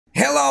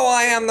Hello,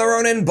 I am the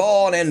Ronin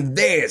Ball, and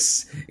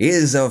this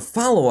is a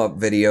follow-up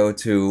video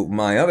to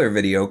my other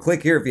video.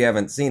 Click here if you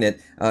haven't seen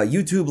it.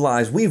 YouTube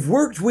Lies. We've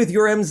worked with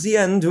your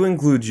MCN to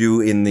include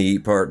you in the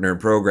partner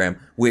program,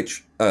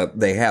 which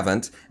they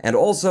haven't, and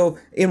also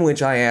in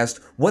which I asked,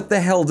 what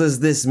the hell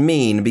does this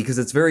mean? Because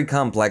it's very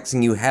complex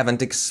and you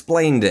haven't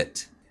explained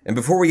it. And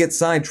before we get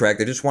sidetracked,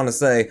 I just want to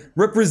say,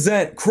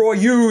 represent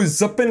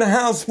Croyus up in the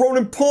house,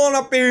 Ronin Pawn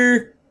up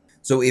here!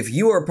 So if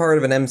you are part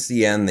of an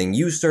MCN, then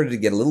you started to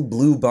get a little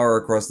blue bar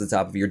across the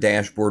top of your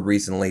dashboard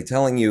recently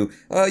telling you,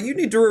 you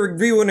need to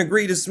review and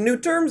agree to some new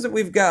terms that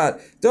we've got.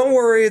 Don't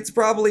worry, it's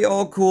probably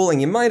all cool,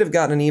 and you might have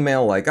gotten an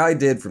email like I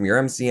did from your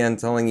MCN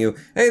telling you,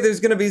 hey, there's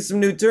gonna be some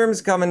new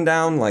terms coming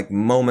down, like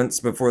moments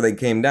before they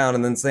came down,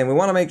 and then saying, we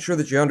want to make sure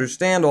that you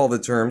understand all the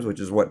terms, which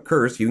is what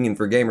Curse, Union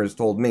for Gamers,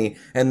 told me,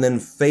 and then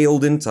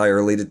failed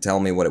entirely to tell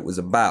me what it was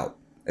about.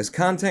 As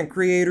content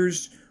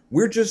creators,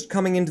 we're just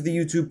coming into the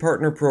YouTube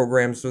Partner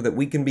Program so that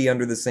we can be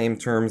under the same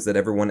terms that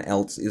everyone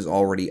else is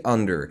already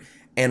under.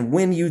 And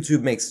when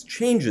YouTube makes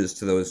changes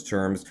to those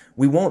terms,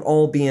 we won't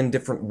all be in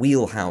different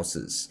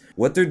wheelhouses.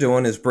 What they're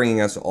doing is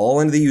bringing us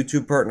all into the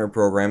YouTube Partner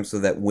Program so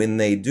that when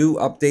they do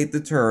update the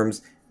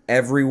terms,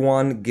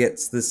 everyone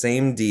gets the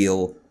same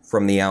deal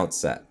from the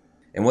outset.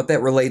 And what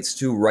that relates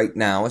to right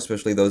now,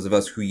 especially those of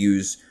us who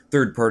use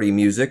third-party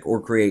music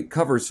or create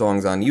cover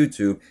songs on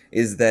YouTube,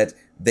 is that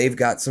they've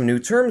got some new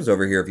terms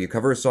over here. If you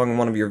cover a song in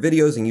one of your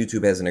videos and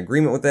YouTube has an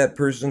agreement with that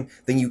person,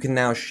 then you can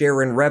now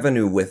share in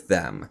revenue with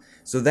them.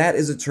 So that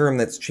is a term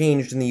that's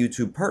changed in the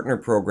YouTube Partner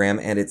Program,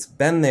 and it's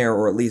been there,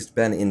 or at least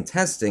been in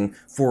testing,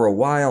 for a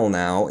while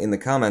now. In the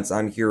comments,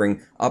 I'm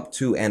hearing up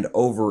to and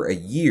over a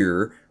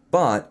year,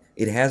 but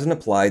it hasn't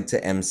applied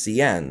to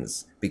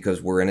MCNs,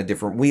 because we're in a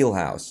different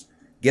wheelhouse.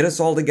 Get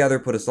us all together,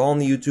 put us all in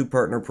the YouTube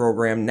Partner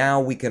Program,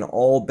 now we can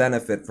all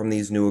benefit from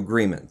these new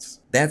agreements.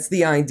 That's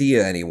the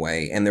idea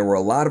anyway, and there were a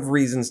lot of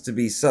reasons to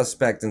be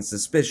suspect and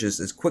suspicious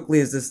as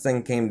quickly as this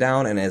thing came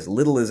down and as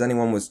little as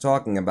anyone was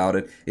talking about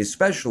it,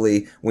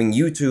 especially when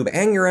YouTube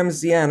and your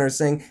MCN are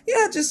saying,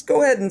 yeah, just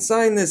go ahead and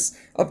sign this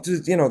up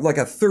to, you know, like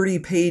a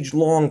 30-page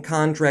long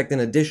contract in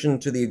addition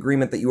to the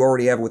agreement that you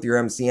already have with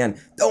your MCN.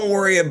 Don't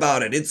worry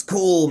about it, it's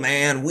cool,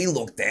 man, we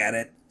looked at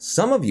it.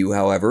 Some of you,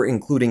 however,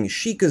 including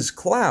Sheikah's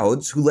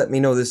Clouds, who let me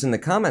know this in the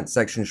comments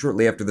section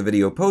shortly after the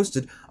video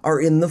posted, are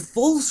in the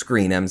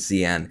Fullscreen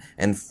MCN,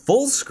 and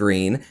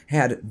Fullscreen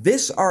had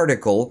this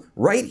article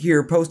right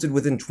here posted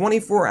within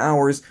 24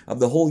 hours of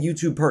the whole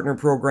YouTube Partner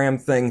Program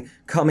thing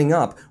coming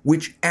up,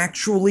 which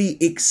actually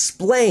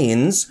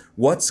explains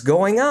what's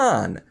going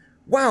on.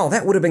 Wow,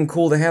 that would have been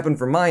cool to happen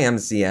from my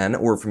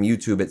MCN, or from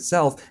YouTube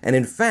itself, and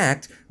in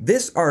fact,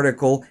 this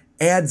article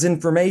adds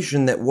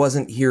information that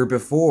wasn't here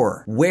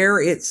before, where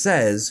it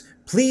says,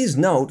 please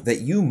note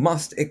that you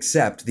must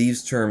accept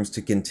these terms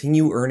to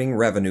continue earning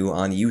revenue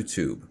on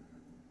YouTube.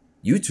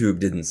 YouTube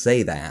didn't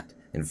say that.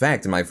 In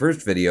fact, in my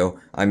first video,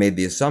 I made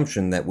the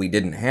assumption that we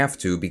didn't have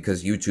to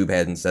because YouTube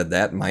hadn't said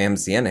that, my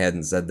MCN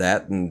hadn't said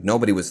that, and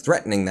nobody was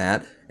threatening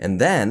that,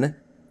 and then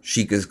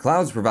Sheikah's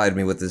Clouds provided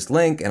me with this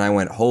link, and I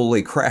went,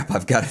 holy crap,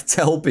 I've got to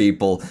tell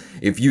people,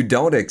 if you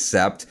don't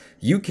accept,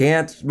 you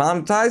can't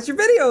monetize your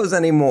videos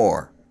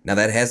anymore. Now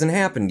that hasn't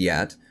happened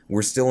yet.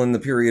 We're still in the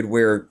period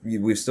where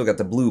we've still got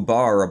the blue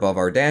bar above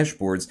our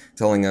dashboards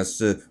telling us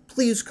to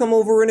please come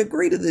over and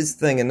agree to this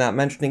thing, and not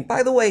mentioning,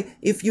 by the way,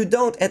 if you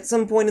don't, at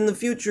some point in the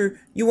future,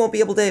 you won't be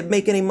able to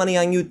make any money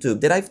on YouTube.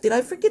 Did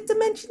I forget to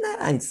mention that?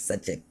 I'm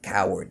such a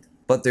coward.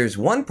 But there's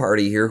one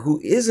party here who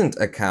isn't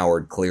a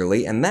coward,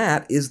 clearly, and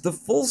that is the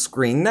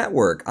Fullscreen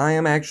Network. I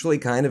am actually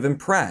kind of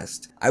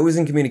impressed. I was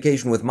in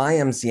communication with my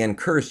MCN,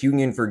 Curse,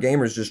 Union for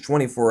Gamers, just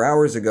 24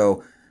 hours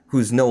ago,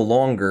 who's no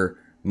longer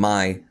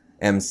my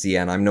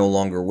MCN. I'm no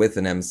longer with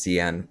an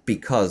MCN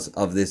because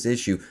of this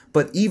issue.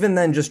 But even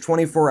then, just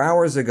 24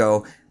 hours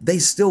ago, they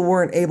still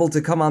weren't able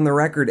to come on the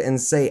record and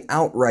say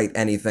outright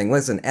anything.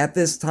 Listen, at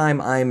this time,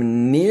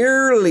 I'm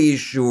nearly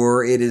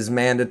sure it is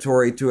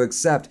mandatory to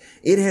accept.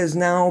 It has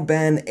now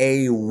been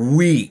a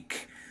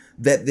week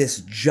that this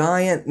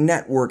giant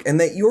network, and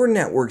that your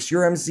networks,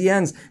 your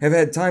MCNs, have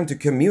had time to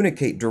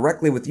communicate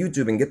directly with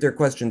YouTube and get their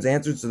questions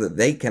answered so that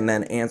they can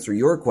then answer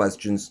your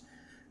questions.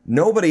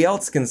 Nobody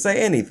else can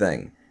say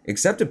anything,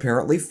 except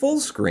apparently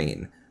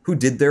Fullscreen, who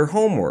did their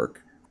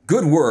homework.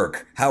 Good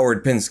work,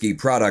 Howard Pinsky,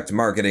 Product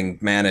Marketing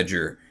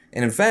Manager.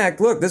 And in fact,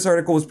 look, this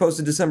article was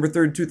posted December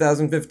 3rd,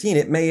 2015.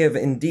 It may have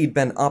indeed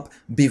been up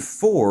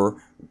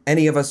before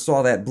any of us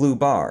saw that blue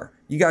bar.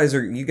 You guys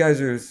are,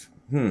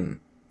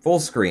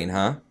 Fullscreen,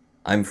 huh?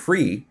 I'm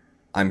free.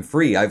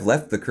 I've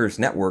left the Curse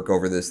Network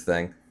over this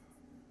thing.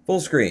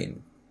 Fullscreen.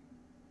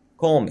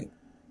 Call me.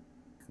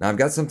 Now, I've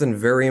got something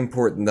very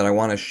important that I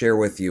want to share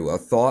with you, a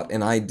thought,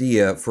 an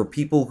idea for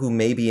people who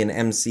may be in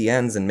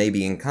MCNs and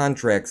maybe in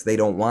contracts they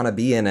don't want to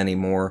be in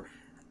anymore.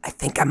 I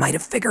think I might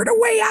have figured a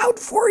way out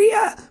for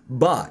you.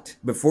 But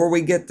before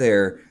we get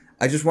there,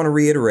 I just want to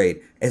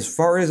reiterate, as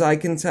far as I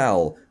can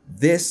tell,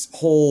 this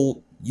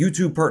whole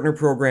YouTube Partner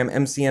Program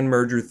MCN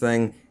merger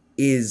thing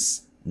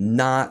is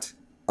not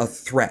a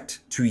threat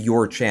to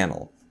your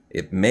channel.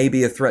 It may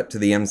be a threat to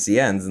the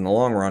MCNs in the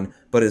long run,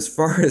 but as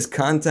far as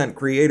content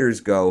creators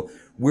go,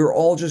 we're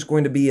all just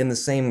going to be in the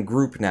same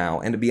group now,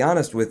 and to be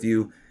honest with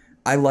you,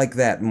 I like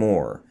that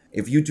more.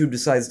 If YouTube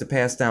decides to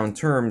pass down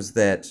terms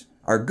that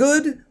are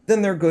good,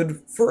 then they're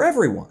good for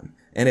everyone.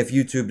 And if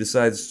YouTube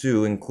decides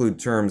to include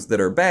terms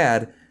that are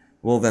bad,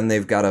 well then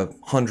they've got a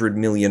 100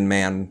 million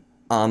man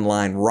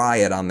online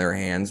riot on their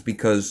hands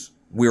because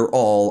we're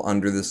all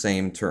under the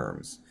same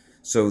terms.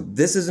 So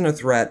this isn't a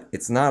threat,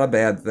 it's not a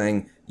bad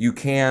thing, you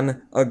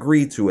can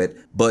agree to it,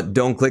 but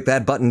don't click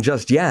that button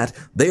just yet,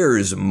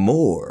 there's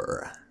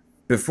more.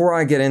 Before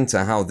I get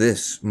into how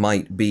this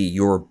might be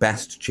your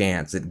best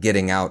chance at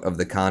getting out of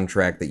the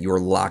contract that you're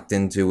locked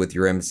into with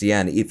your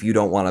MCN if you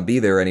don't want to be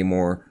there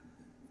anymore,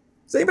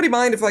 does anybody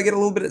mind if I get a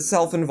little bit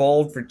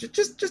self-involved for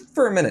just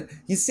for a minute?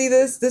 You see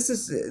this?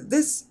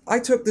 I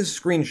took this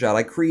screenshot,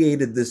 I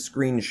created this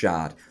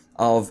screenshot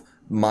of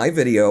my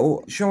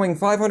video showing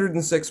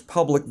 506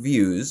 public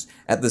views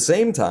at the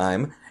same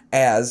time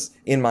as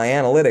in my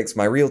analytics,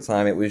 my real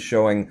time, it was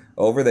showing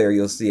over there,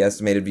 you'll see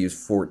estimated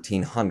views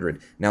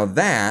 1,400. Now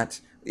that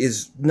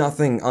is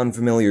nothing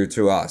unfamiliar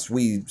to us.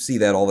 We see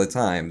that all the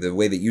time. The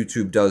way that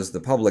YouTube does the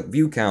public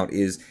view count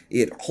is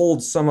it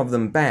holds some of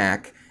them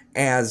back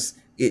as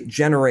it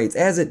generates,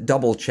 as it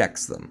double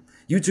checks them.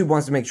 YouTube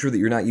wants to make sure that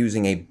you're not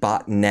using a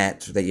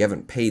botnet, that you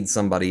haven't paid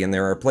somebody, and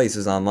there are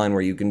places online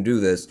where you can do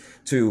this,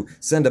 to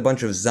send a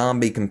bunch of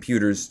zombie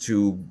computers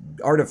to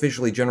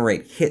artificially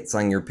generate hits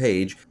on your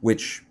page,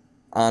 which,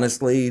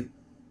 honestly,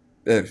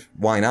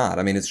 why not?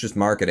 I mean, it's just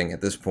marketing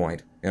at this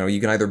point. You know,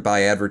 you can either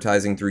buy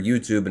advertising through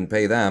YouTube and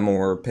pay them,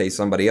 or pay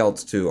somebody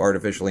else to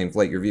artificially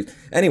inflate your views.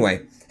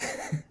 Anyway,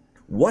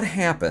 what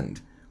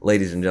happened,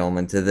 ladies and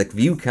gentlemen, to the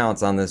view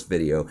counts on this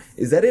video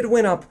is that it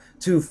went up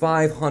to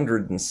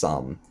 500 and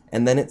some,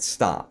 and then it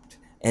stopped,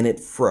 and it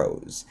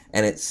froze,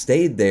 and it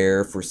stayed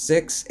there for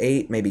 6,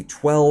 8, maybe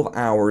 12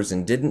 hours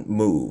and didn't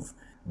move.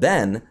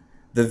 Then,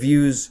 the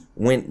views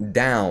went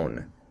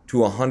down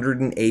to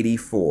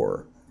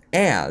 184,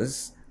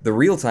 as the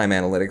real-time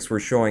analytics were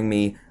showing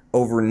me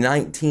over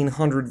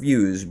 1,900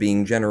 views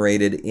being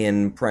generated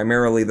in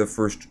primarily the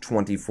first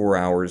 24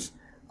 hours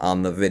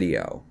on the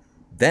video.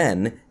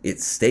 Then, it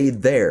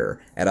stayed there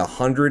at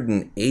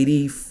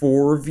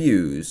 184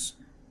 views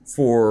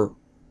for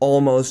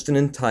almost an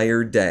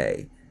entire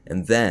day,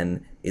 and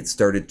then it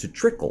started to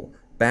trickle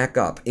back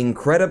up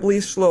incredibly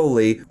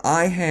slowly.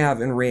 I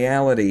have, in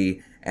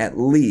reality, at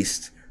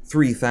least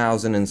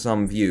 3,000 and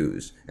some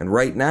views, and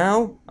right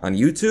now, on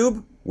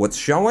YouTube, what's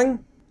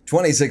showing?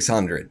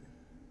 2,600.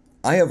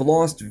 I have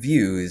lost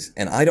views,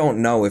 and I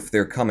don't know if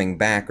they're coming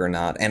back or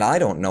not, and I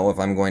don't know if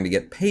I'm going to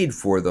get paid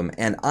for them,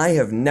 and I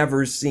have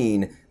never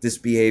seen this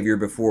behavior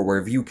before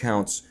where view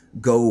counts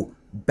go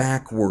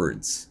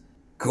backwards.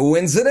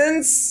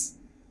 Coincidence?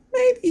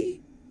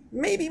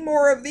 Maybe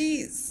more of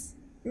these.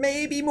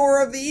 Maybe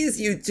more of these,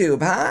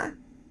 YouTube, huh?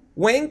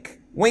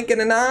 Wink? Wink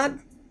and a nod?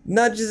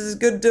 Nudge is as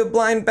good to a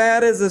blind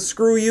bat as a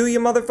screw you, you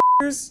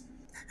motherfuckers?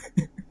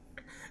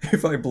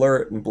 If I blur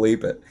it and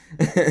bleep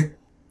it.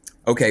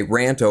 Okay,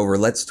 rant over.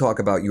 Let's talk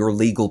about your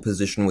legal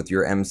position with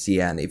your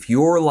MCN. If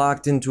you're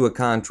locked into a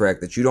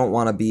contract that you don't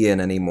want to be in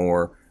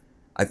anymore,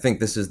 I think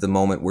this is the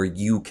moment where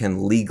you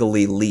can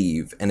legally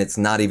leave, and it's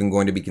not even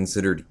going to be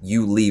considered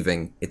you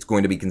leaving. It's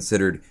going to be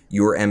considered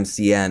your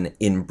MCN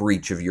in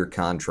breach of your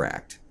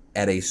contract.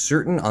 At a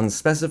certain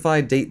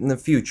unspecified date in the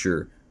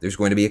future, there's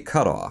going to be a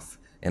cutoff.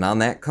 And on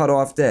that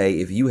cutoff day,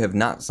 if you have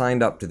not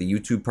signed up to the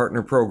YouTube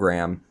Partner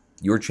Program,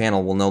 your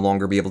channel will no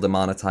longer be able to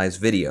monetize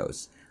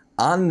videos.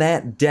 On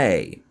that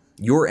day,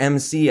 your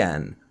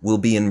MCN will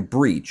be in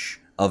breach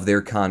of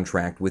their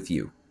contract with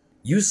you.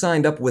 You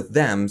signed up with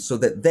them so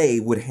that they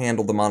would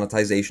handle the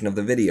monetization of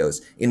the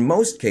videos. In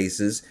most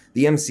cases,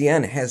 the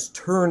MCN has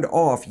turned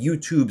off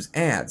YouTube's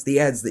ads, the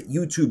ads that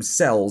YouTube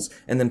sells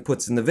and then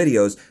puts in the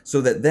videos,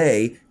 so that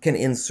they can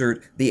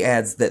insert the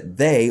ads that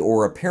they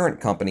or a parent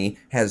company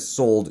has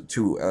sold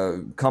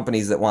to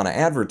companies that want to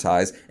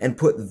advertise and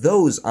put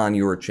those on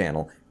your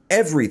channel.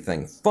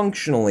 Everything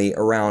functionally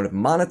around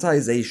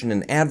monetization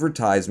and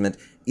advertisement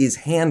is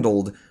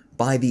handled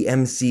by the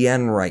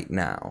MCN right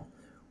now.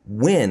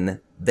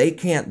 When they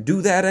can't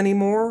do that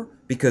anymore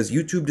because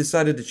YouTube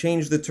decided to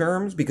change the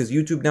terms, because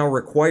YouTube now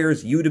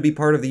requires you to be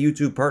part of the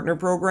YouTube Partner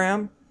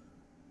Program,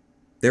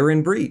 they're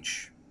in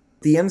breach.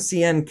 The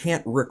MCN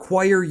can't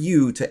require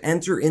you to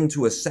enter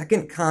into a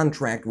second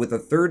contract with a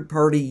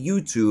third-party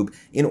YouTube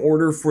in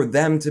order for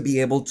them to be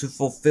able to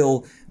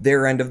fulfill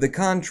their end of the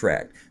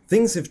contract.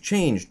 Things have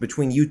changed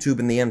between YouTube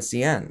and the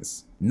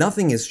MCNs.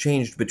 Nothing has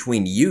changed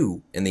between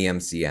you and the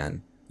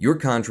MCN. Your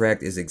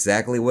contract is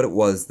exactly what it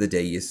was the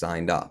day you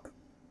signed up.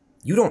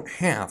 You don't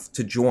have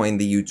to join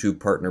the YouTube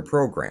Partner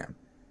Program.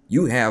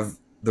 You have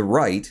the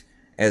right,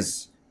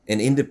 as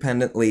an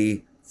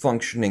independently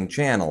functioning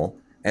channel,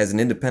 as an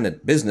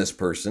independent business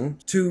person,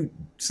 to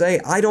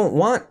say, I don't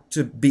want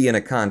to be in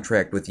a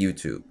contract with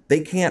YouTube.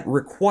 They can't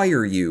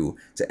require you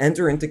to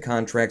enter into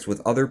contracts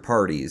with other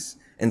parties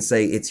and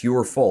say it's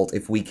your fault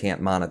if we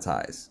can't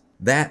monetize.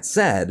 That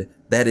said,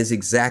 that is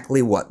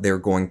exactly what they're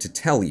going to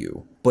tell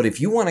you. But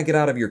if you want to get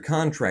out of your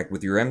contract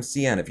with your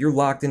MCN, if you're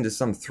locked into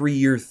some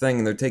 3-year thing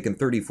and they're taking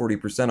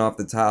 30-40% off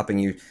the top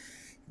and you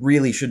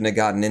really shouldn't have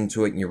gotten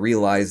into it and you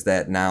realize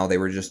that now they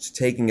were just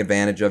taking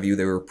advantage of you,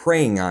 they were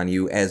preying on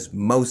you, as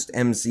most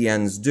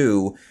MCNs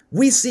do,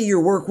 we see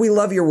your work, we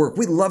love your work,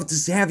 we'd love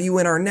to have you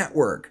in our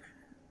network.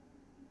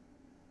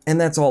 And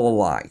that's all a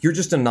lie. You're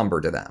just a number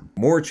to them.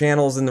 More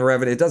channels in the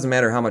revenue, it doesn't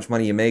matter how much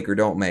money you make or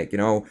don't make, you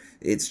know,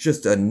 it's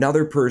just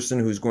another person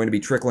who's going to be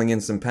trickling in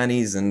some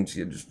pennies, and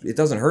it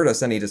doesn't hurt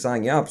us any to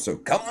sign you up, so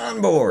come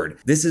on board.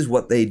 This is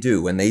what they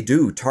do, and they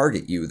do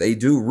target you. They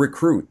do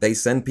recruit. They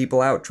send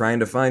people out trying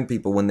to find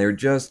people when they're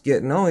just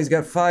getting, oh, he's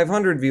got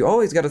 500 views, oh,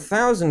 he's got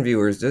 1,000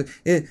 viewers,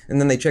 and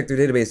then they check their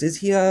database. Is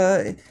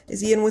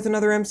he in with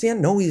another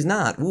MCN? No, he's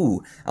not.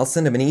 Ooh, I'll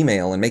send him an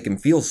email and make him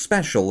feel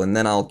special, and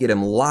then I'll get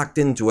him locked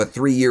into a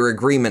 3-year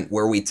agreement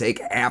where we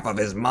take half of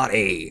his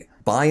money.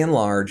 By and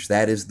large,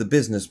 that is the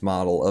business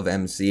model of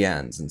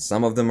MCNs, and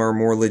some of them are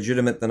more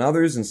legitimate than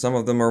others, and some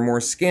of them are more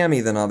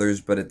scammy than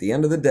others, but at the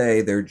end of the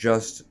day, they're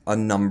just a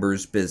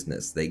numbers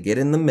business. They get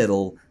in the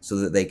middle so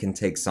that they can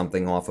take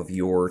something off of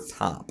your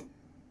top.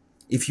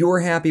 If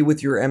you're happy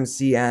with your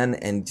MCN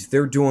and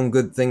they're doing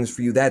good things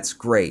for you, that's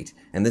great,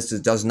 and this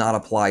does not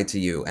apply to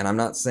you. And I'm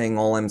not saying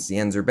all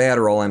MCNs are bad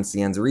or all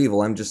MCNs are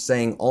evil, I'm just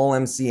saying all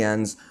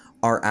MCNs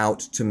are out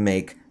to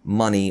make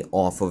money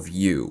off of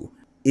you.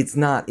 It's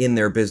not in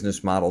their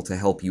business model to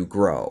help you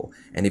grow.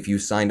 And if you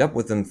signed up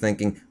with them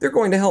thinking, they're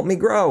going to help me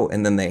grow,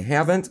 and then they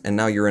haven't, and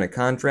now you're in a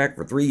contract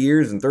for 3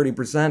 years and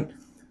 30%,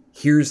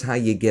 here's how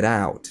you get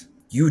out.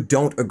 You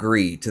don't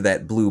agree to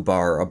that blue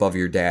bar above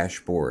your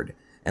dashboard.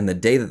 And the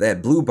day that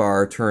that blue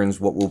bar turns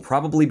what will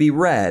probably be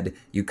red,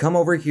 you come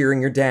over here in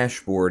your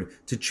dashboard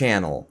to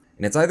channel.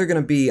 And it's either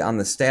going to be on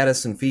the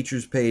status and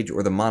features page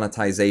or the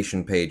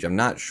monetization page. I'm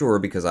not sure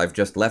because I've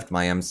just left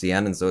my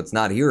MCN and so it's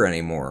not here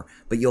anymore.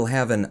 But you'll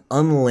have an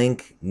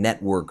unlink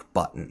network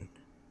button.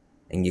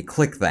 And you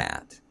click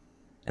that.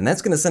 And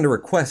that's going to send a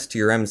request to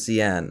your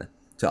MCN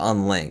to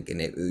unlink.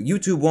 And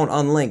YouTube won't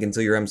unlink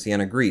until your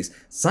MCN agrees.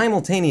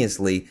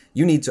 Simultaneously,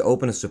 you need to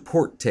open a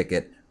support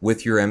ticket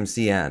with your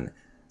MCN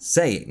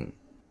saying,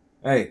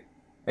 Hey,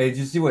 did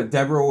you see what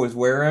Deborah was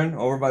wearing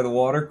over by the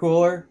water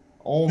cooler?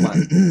 Oh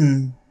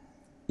my...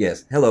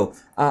 Yes, hello.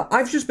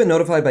 I've just been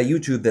notified by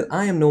YouTube that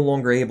I am no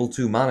longer able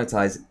to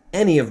monetize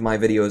any of my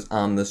videos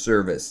on the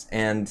service,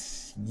 and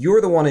you're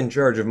the one in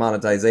charge of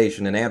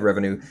monetization and ad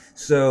revenue,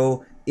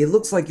 so it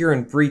looks like you're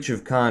in breach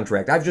of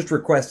contract. I've just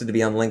requested to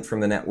be unlinked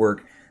from the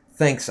network.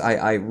 Thanks,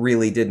 I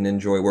really didn't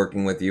enjoy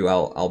working with you.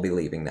 I'll be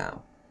leaving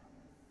now.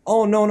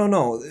 Oh,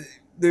 no.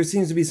 There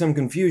seems to be some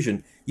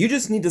confusion. You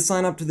just need to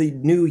sign up to the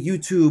new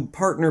YouTube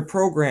Partner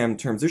Program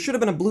terms. There should have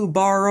been a blue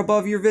bar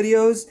above your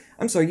videos.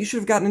 I'm sorry, you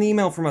should have gotten an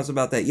email from us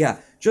about that. Yeah,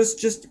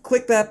 just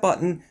click that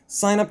button,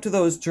 sign up to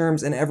those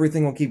terms, and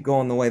everything will keep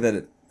going the way that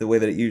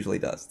it usually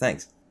does.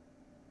 Thanks.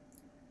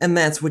 And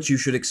that's what you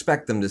should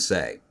expect them to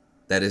say.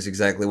 That is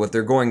exactly what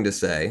they're going to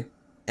say,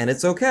 and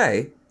it's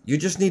okay. You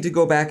just need to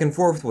go back and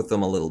forth with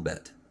them a little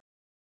bit.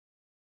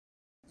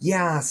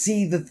 Yeah,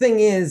 see, the thing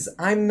is,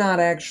 I'm not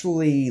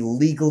actually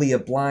legally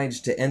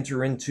obliged to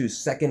enter into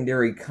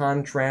secondary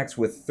contracts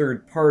with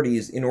third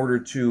parties in order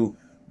to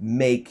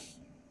make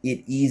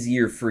it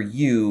easier for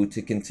you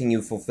to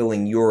continue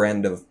fulfilling your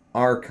end of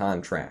our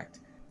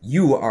contract.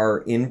 You are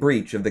in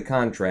breach of the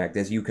contract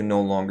as you can no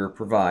longer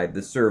provide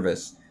the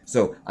service.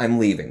 So, I'm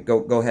leaving.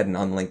 Go ahead and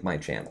unlink my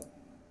channel.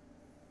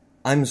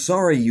 I'm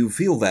sorry you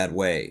feel that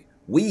way.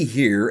 We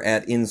here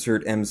at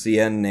Insert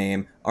MCN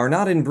Name are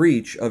not in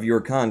breach of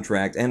your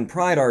contract and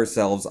pride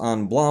ourselves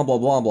on blah blah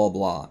blah blah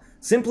blah.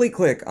 Simply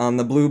click on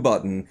the blue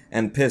button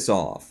and piss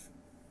off.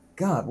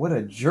 God, what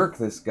a jerk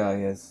this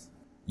guy is.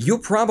 You'll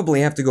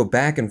probably have to go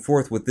back and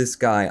forth with this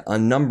guy a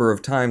number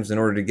of times in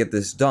order to get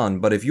this done,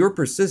 but if you're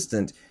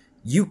persistent,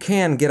 you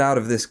can get out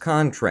of this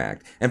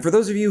contract. And for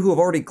those of you who have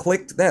already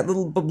clicked that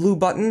little blue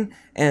button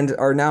and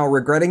are now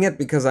regretting it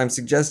because I'm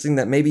suggesting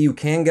that maybe you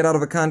can get out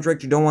of a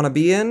contract you don't want to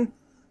be in,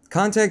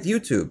 contact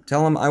YouTube.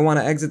 Tell them I want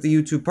to exit the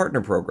YouTube Partner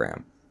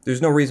Program.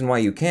 There's no reason why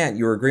you can't.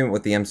 Your agreement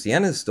with the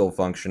MCN is still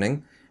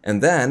functioning.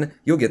 And then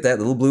you'll get that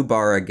little blue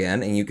bar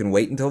again, and you can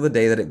wait until the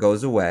day that it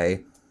goes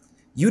away.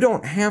 You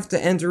don't have to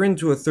enter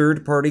into a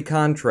third-party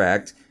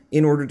contract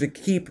in order to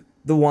keep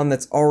the one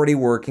that's already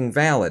working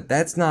valid.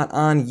 That's not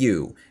on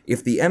you.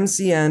 If the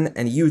MCN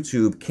and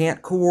YouTube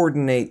can't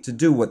coordinate to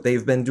do what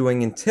they've been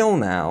doing until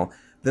now,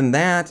 then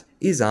that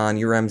is on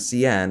your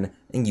MCN,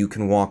 and you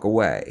can walk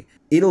away.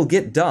 It'll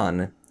get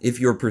done if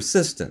you're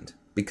persistent,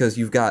 because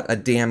you've got a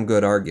damn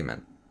good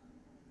argument.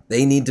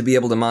 They need to be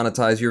able to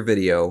monetize your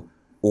video,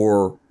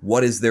 or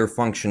what is their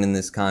function in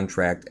this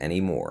contract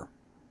anymore?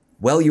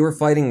 While you're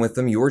fighting with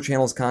them, your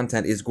channel's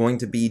content is going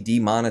to be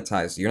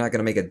demonetized. You're not going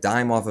to make a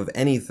dime off of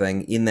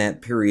anything in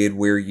that period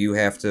where you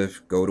have to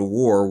go to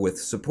war with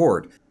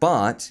support.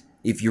 But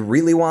if you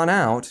really want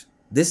out,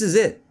 this is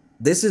it.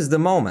 This is the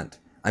moment.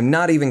 I'm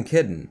not even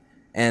kidding.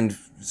 And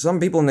some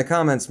people in the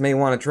comments may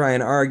want to try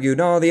and argue,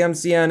 no, the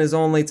MCN is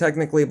only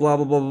technically blah,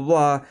 blah, blah, blah,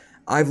 blah.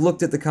 I've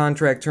looked at the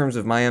contract terms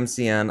of my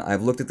MCN,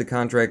 I've looked at the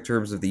contract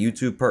terms of the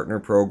YouTube Partner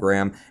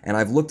Program, and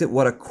I've looked at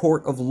what a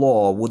court of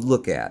law would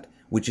look at,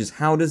 which is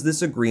how does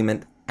this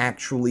agreement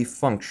actually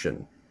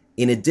function?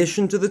 In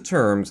addition to the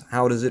terms,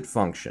 how does it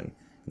function?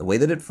 The way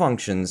that it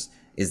functions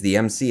is the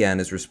MCN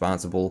is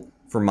responsible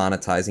for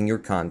monetizing your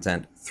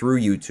content through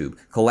YouTube,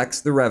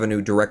 collects the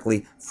revenue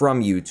directly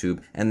from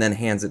YouTube, and then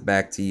hands it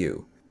back to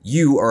you.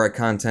 You are a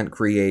content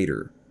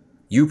creator.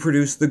 You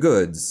produce the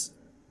goods,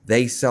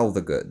 they sell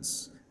the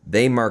goods,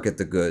 they market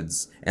the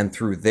goods, and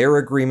through their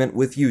agreement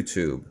with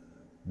YouTube,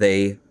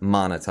 they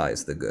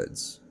monetize the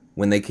goods.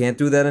 When they can't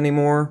do that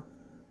anymore,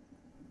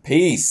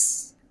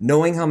 peace.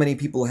 Knowing how many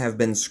people have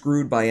been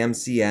screwed by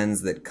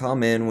MCNs that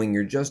come in when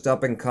you're just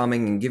up and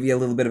coming and give you a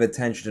little bit of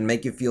attention and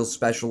make you feel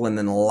special and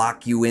then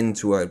lock you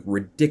into a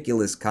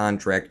ridiculous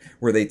contract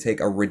where they take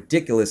a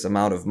ridiculous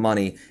amount of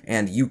money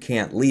and you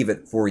can't leave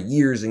it for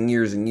years and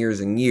years and years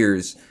and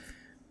years,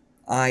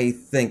 I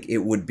think it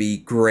would be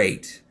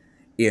great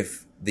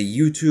if the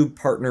YouTube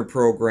Partner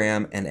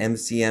Program and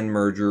MCN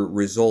merger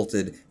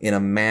resulted in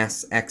a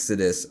mass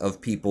exodus of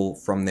people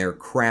from their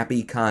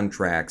crappy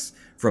contracts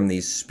from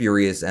these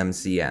spurious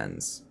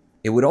MCNs.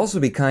 It would also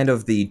be kind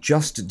of the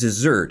just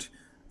dessert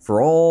for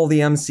all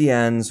the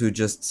MCNs who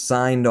just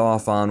signed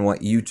off on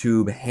what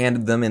YouTube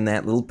handed them in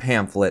that little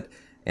pamphlet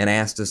and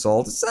asked us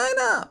all to sign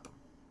up.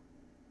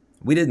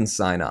 We didn't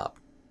sign up.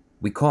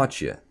 We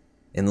caught you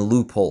in the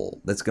loophole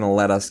that's going to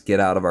let us get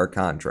out of our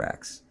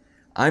contracts.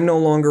 I'm no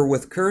longer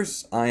with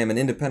Curse. I am an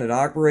independent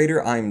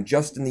operator. I'm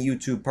just in the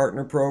YouTube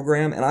Partner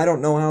Program, and I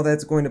don't know how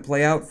that's going to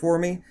play out for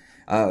me.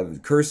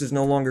 Curse is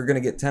no longer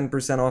going to get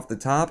 10% off the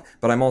top,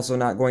 but I'm also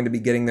not going to be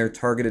getting their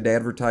targeted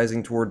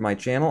advertising toward my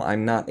channel.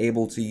 I'm not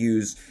able to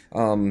use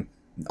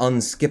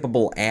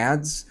unskippable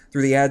ads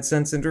through the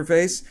AdSense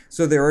interface,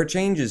 so there are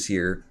changes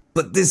here.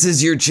 But this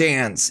is your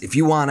chance. If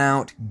you want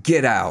out,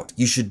 get out.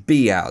 You should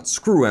be out.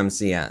 Screw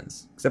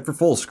MCNs. Except for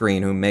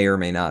Fullscreen, who may or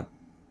may not,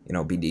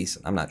 be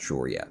decent. I'm not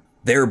sure yet.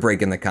 They're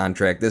breaking the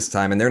contract this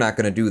time, and they're not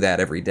going to do that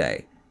every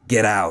day.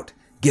 Get out.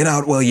 Get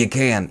out while you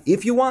can,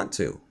 if you want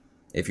to.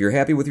 If you're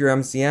happy with your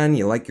MCN,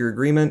 you like your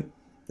agreement,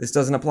 this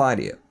doesn't apply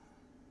to you.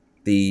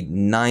 The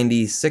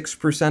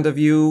 96% of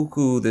you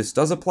who this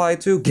does apply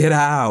to, get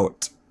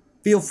out.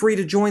 Feel free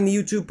to join the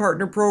YouTube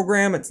Partner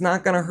Program. It's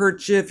not going to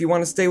hurt you. If you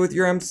want to stay with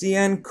your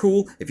MCN,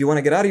 cool. If you want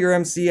to get out of your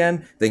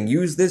MCN, then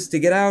use this to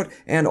get out.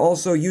 And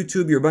also,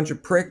 YouTube, you're a bunch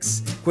of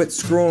pricks. Quit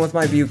screwing with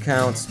my view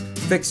counts.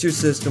 Fix your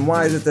system.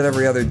 Why is it that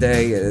every other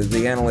day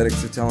the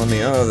analytics are telling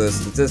me, oh, the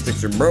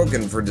statistics are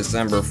broken for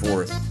December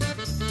 4th?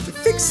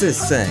 Fix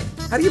this thing.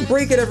 How do you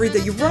break it every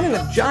day? You're running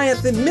a giant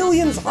thing,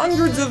 millions,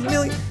 hundreds of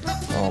millions.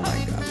 Oh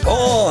my God.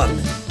 On,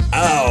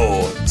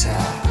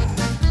 out.